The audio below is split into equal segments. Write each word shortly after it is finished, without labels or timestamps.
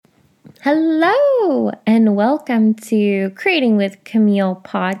Hello, and welcome to Creating with Camille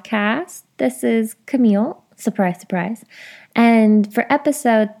Podcast. This is Camille, surprise, surprise. And for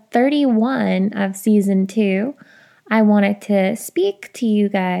episode 31 of season 2, I wanted to speak to you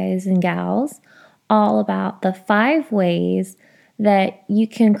guys and gals all about the 5 ways that you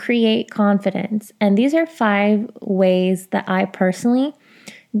can create confidence. And these are 5 ways that I personally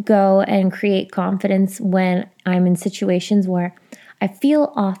go and create confidence when I'm in situations where I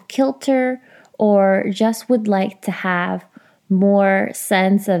feel off kilter or just would like to have more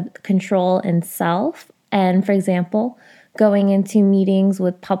sense of control and self. And for example, going into meetings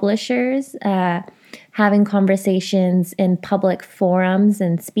with publishers, having conversations in public forums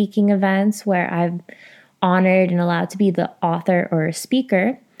and speaking events where I'm honored and allowed to be the author or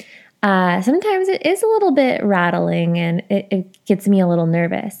speaker. Sometimes it is a little bit rattling and it gets me a little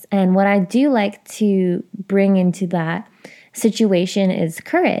nervous. And what I do like to bring into that situation is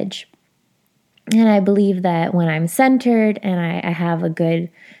courage. And I believe that when I'm centered and I have a good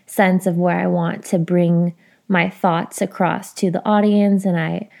sense of where I want to bring my thoughts across to the audience and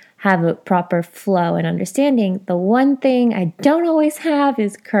I have a proper flow and understanding, the one thing I don't always have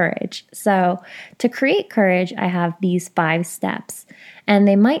is courage. So to create courage, I have these 5 steps. And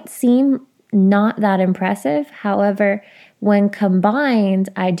they might seem not that impressive. However, when combined,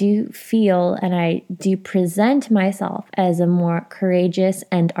 I do feel and I do present myself as a more courageous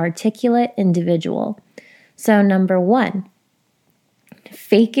and articulate individual. So number 1,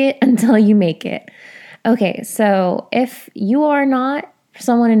 fake it until you make it. Okay, so if you are not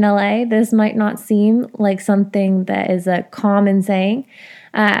someone in LA, this might not seem like something that is a common saying.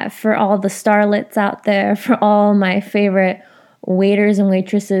 For all the starlets out there, for all my favorite waiters and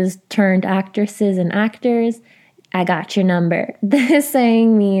waitresses turned actresses and actors, I got your number. This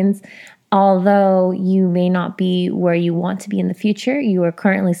saying means, although you may not be where you want to be in the future, you are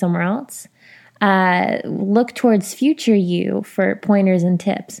currently somewhere else. Look towards future you for pointers and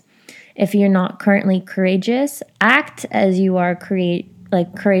tips. If you're not currently courageous, act as you are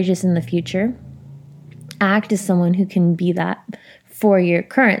courageous in the future. Act as someone who can be that for your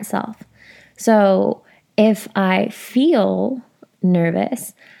current self. So if I feel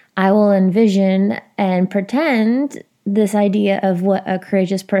nervous, I will envision and pretend this idea of what a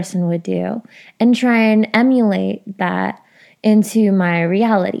courageous person would do and try and emulate that into my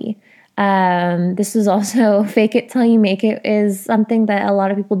reality. This is also fake it till you make it is something that a lot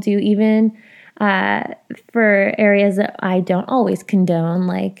of people do even for areas that I don't always condone.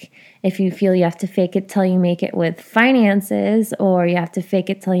 Like if you feel you have to fake it till you make it with finances or you have to fake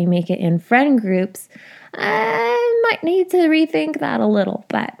it till you make it in friend groups, I might need to rethink that a little.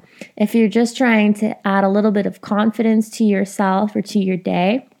 But if you're just trying to add a little bit of confidence to yourself or to your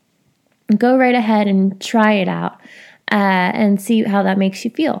day, go right ahead and try it out and see how that makes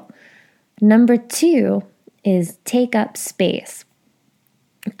you feel. Number 2 is take up space.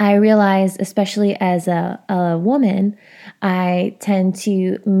 I realize, especially as a woman, I tend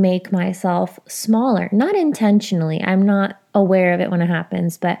to make myself smaller, not intentionally. I'm not aware of it when it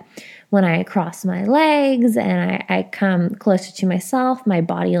happens, but when I cross my legs and I come closer to myself, my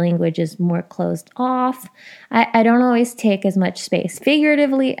body language is more closed off. I don't always take as much space,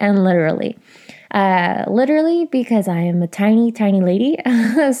 figuratively and literally. Literally because I am a tiny, tiny lady.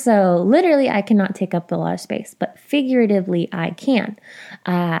 So literally I cannot take up a lot of space, but figuratively I can.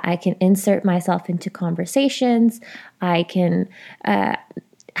 I can insert myself into conversations. I can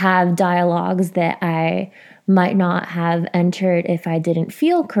have dialogues that I might not have entered if I didn't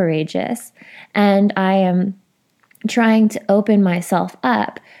feel courageous. And I am trying to open myself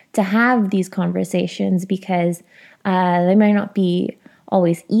up to have these conversations because they might not be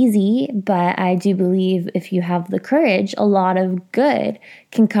always easy, but I do believe if you have the courage, a lot of good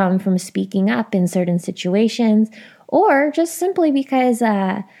can come from speaking up in certain situations, or just simply because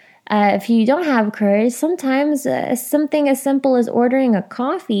if you don't have courage, sometimes something as simple as ordering a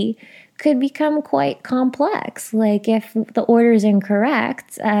coffee could become quite complex. Like if the order is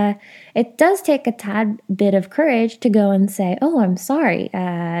incorrect, it does take a tad bit of courage to go and say, "Oh, I'm sorry,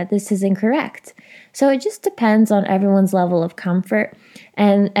 this is incorrect." So it just depends on everyone's level of comfort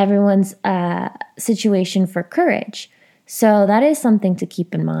and everyone's situation for courage. So that is something to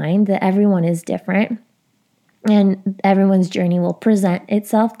keep in mind, that everyone is different and everyone's journey will present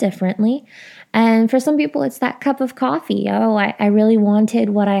itself differently. And for some people, it's that cup of coffee. Oh, I really wanted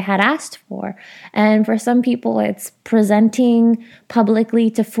what I had asked for. And for some people, it's presenting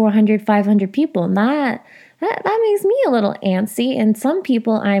publicly to 400, 500 people. And that makes me a little antsy. And some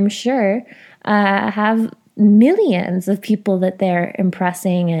people, I'm sure, have millions of people that they're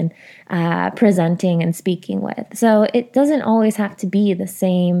impressing and presenting and speaking with. So it doesn't always have to be the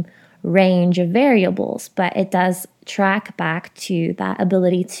same range of variables, but it does track back to that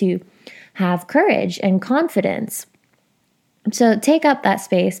ability to have courage and confidence. So take up that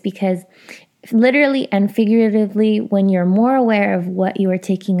space, because literally and figuratively, when you're more aware of what you are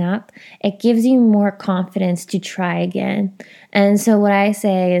taking up, it gives you more confidence to try again. And so what I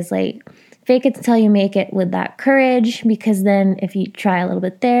say is like, fake it till you make it with that courage, because then if you try a little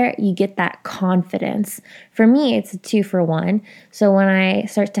bit there, you get that confidence. For me, it's a 2-for-1. So when I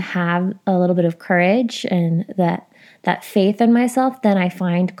start to have a little bit of courage and that faith in myself, then I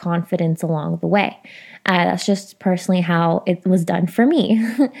find confidence along the way. That's just personally how it was done for me.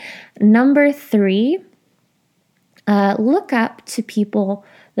 Number 3, look up to people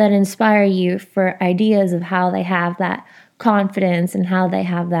that inspire you for ideas of how they have that confidence and how they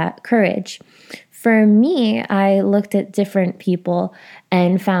have that courage. For me, I looked at different people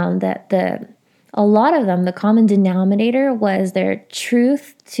and found that a lot of them, the common denominator was their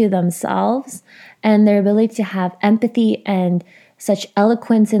truth to themselves and their ability to have empathy and such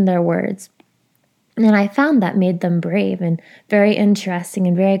eloquence in their words. And I found that made them brave and very interesting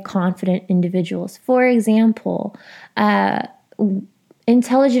and very confident individuals. For example,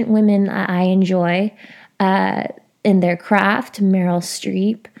 intelligent women I enjoy in their craft. Meryl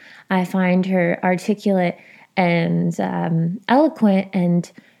Streep, I find her articulate and eloquent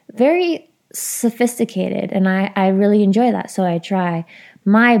and very sophisticated, and I really enjoy that. So I try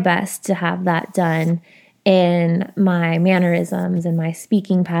my best to have that done in my mannerisms and my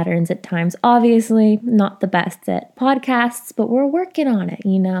speaking patterns at times. Obviously, not the best at podcasts, but we're working on it,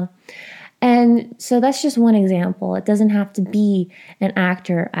 And so that's just one example. It doesn't have to be an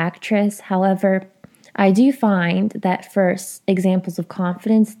actor or actress. However, I do find that for examples of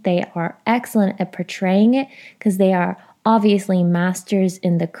confidence, they are excellent at portraying it, because they are obviously masters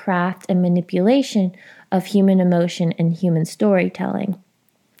in the craft and manipulation of human emotion and human storytelling.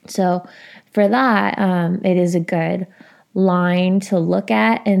 So for that, it is a good line to look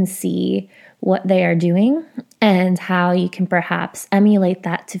at and see what they are doing and how you can perhaps emulate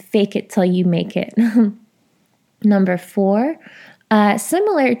that to fake it till you make it. Number 4,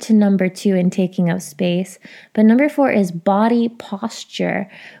 similar to number 2 in taking up space, but number 4 is body posture,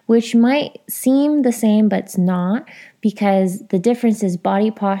 which might seem the same, but it's not, because the difference is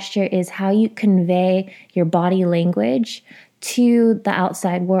body posture is how you convey your body language to the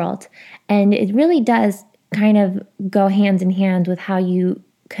outside world. And it really does kind of go hand in hand with how you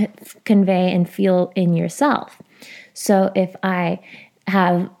convey and feel in yourself. So if I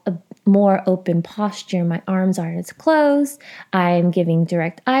have a more open posture, my arms aren't as closed, I'm giving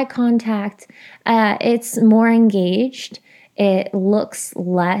direct eye contact, it's more engaged, it looks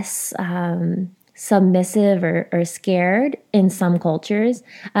less submissive or scared in some cultures.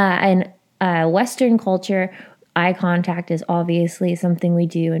 In Western culture, eye contact is obviously something we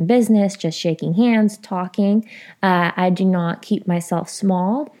do in business, just shaking hands, talking. I do not keep myself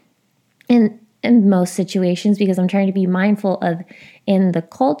small in most situations, because I'm trying to be mindful of, in the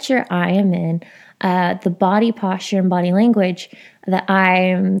culture I am in, the body posture and body language that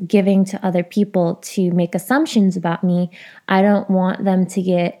I'm giving to other people to make assumptions about me. I don't want them to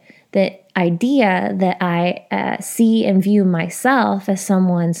get the idea that I see and view myself as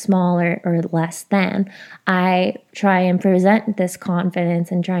someone smaller or less than. I try and present this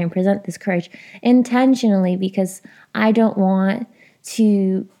confidence and try and present this courage intentionally, because I don't want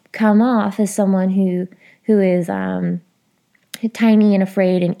to come off as someone who is tiny and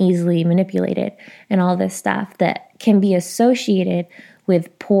afraid and easily manipulated and all this stuff that can be associated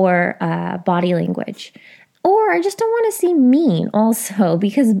with poor body language. Or I just don't want to seem mean also,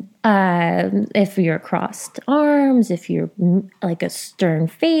 because if you're crossed arms, if you're like a stern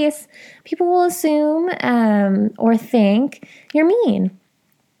face, people will assume or think you're mean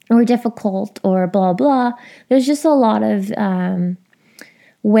or difficult or blah, blah. There's just a lot of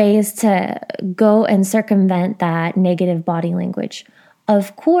ways to go and circumvent that negative body language.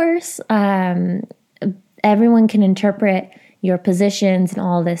 Of course, everyone can interpret your positions and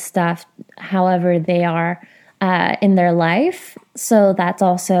all this stuff however they are in their life. So that's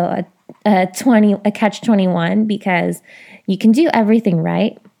also a catch-21, because you can do everything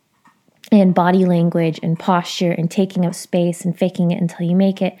right in body language and posture and taking up space and faking it until you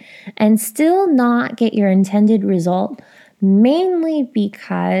make it, and still not get your intended result, mainly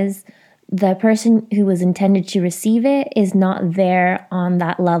because the person who was intended to receive it is not there on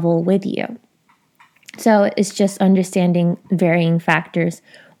that level with you. So it's just understanding varying factors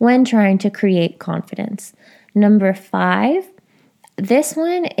when trying to create confidence. Number 5, this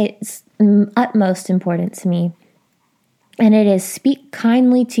one is utmost important to me, and it is speak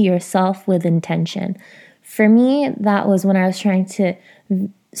kindly to yourself with intention. For me, that was when I was trying to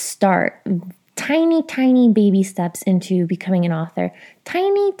start tiny, tiny baby steps into becoming an author,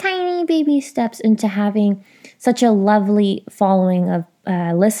 tiny, tiny baby steps into having such a lovely following of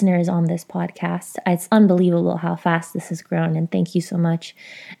listeners on this podcast. It's unbelievable how fast this has grown, and thank you so much.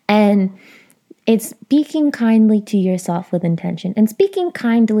 And it's speaking kindly to yourself with intention. And speaking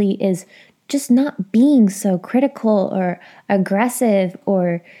kindly is just not being so critical or aggressive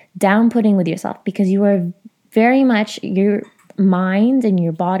or down-putting with yourself, because you are very much, your mind and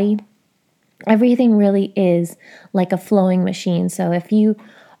your body, everything really is like a flowing machine. So if you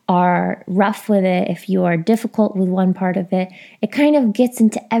are rough with it, if you are difficult with one part of it, it kind of gets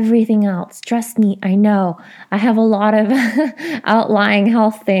into everything else. Trust me, I know. I have a lot of outlying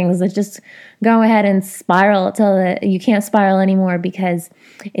health things that just go ahead and spiral till you can't spiral anymore, because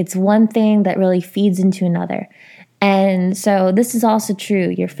it's one thing that really feeds into another. And so this is also true.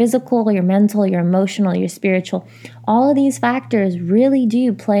 Your physical, your mental, your emotional, your spiritual, all of these factors really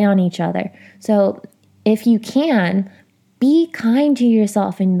do play on each other. So if you can, be kind to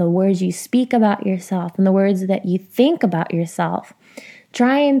yourself in the words you speak about yourself and the words that you think about yourself.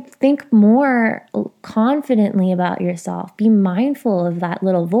 Try and think more confidently about yourself. Be mindful of that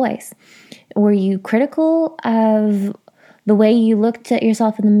little voice. Were you critical of the way you looked at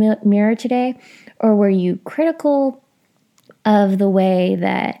yourself in the mirror today? Or were you critical of the way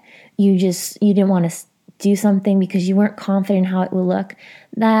that you didn't want to do something because you weren't confident how it would look?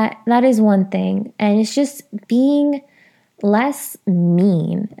 That is one thing. And it's just being less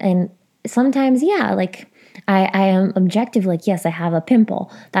mean. And sometimes, like I am objective, like, yes, I have a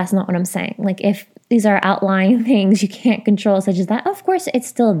pimple. That's not what I'm saying. Like, if these are outlying things you can't control, such as that, of course it's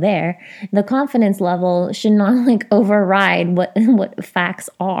still there. The confidence level should not override what facts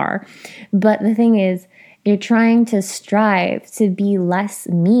are. But the thing is, you're trying to strive to be less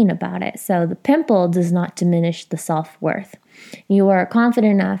mean about it. So the pimple does not diminish the self-worth. You are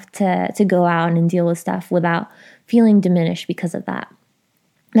confident enough to go out and deal with stuff without feeling diminished because of that.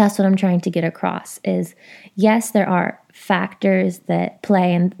 That's what I'm trying to get across is, yes, there are factors that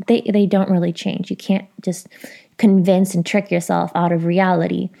play and they don't really change. You can't just convince and trick yourself out of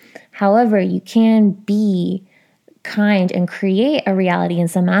reality. However, you can be kind and create a reality in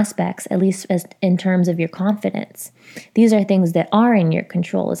some aspects, at least as in terms of your confidence. These are things that are in your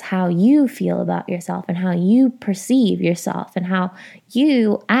control, is how you feel about yourself and how you perceive yourself and how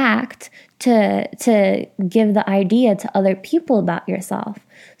you act to give the idea to other people about yourself.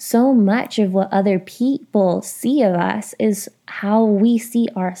 So much of what other people see of us is how we see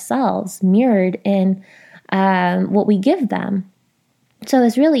ourselves mirrored in what we give them. So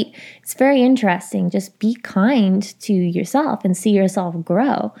it's very interesting. Just be kind to yourself and see yourself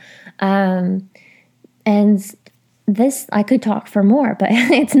grow. And this, I could talk for more, but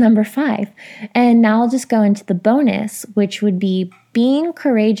it's number 5. And now I'll just go into the bonus, which would be being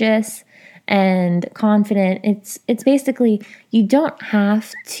courageous and confident. It's basically, you don't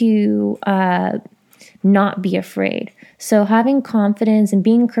have to not be afraid. So having confidence and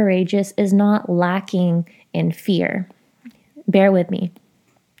being courageous is not lacking in fear. Bear with me.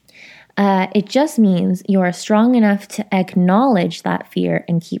 It just means you are strong enough to acknowledge that fear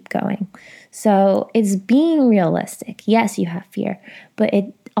and keep going. So it's being realistic. Yes, you have fear, but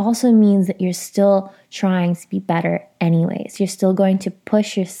it also means that you're still trying to be better anyways. You're still going to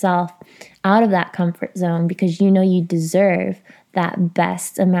push yourself out of that comfort zone because you know you deserve that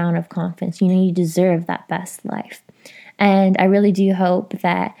best amount of confidence. You know you deserve that best life. And I really do hope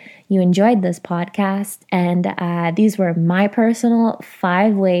that you enjoyed this podcast. And these were my personal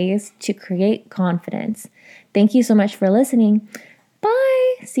 5 ways to create confidence. Thank you so much for listening.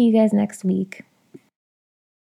 Bye. See you guys next week.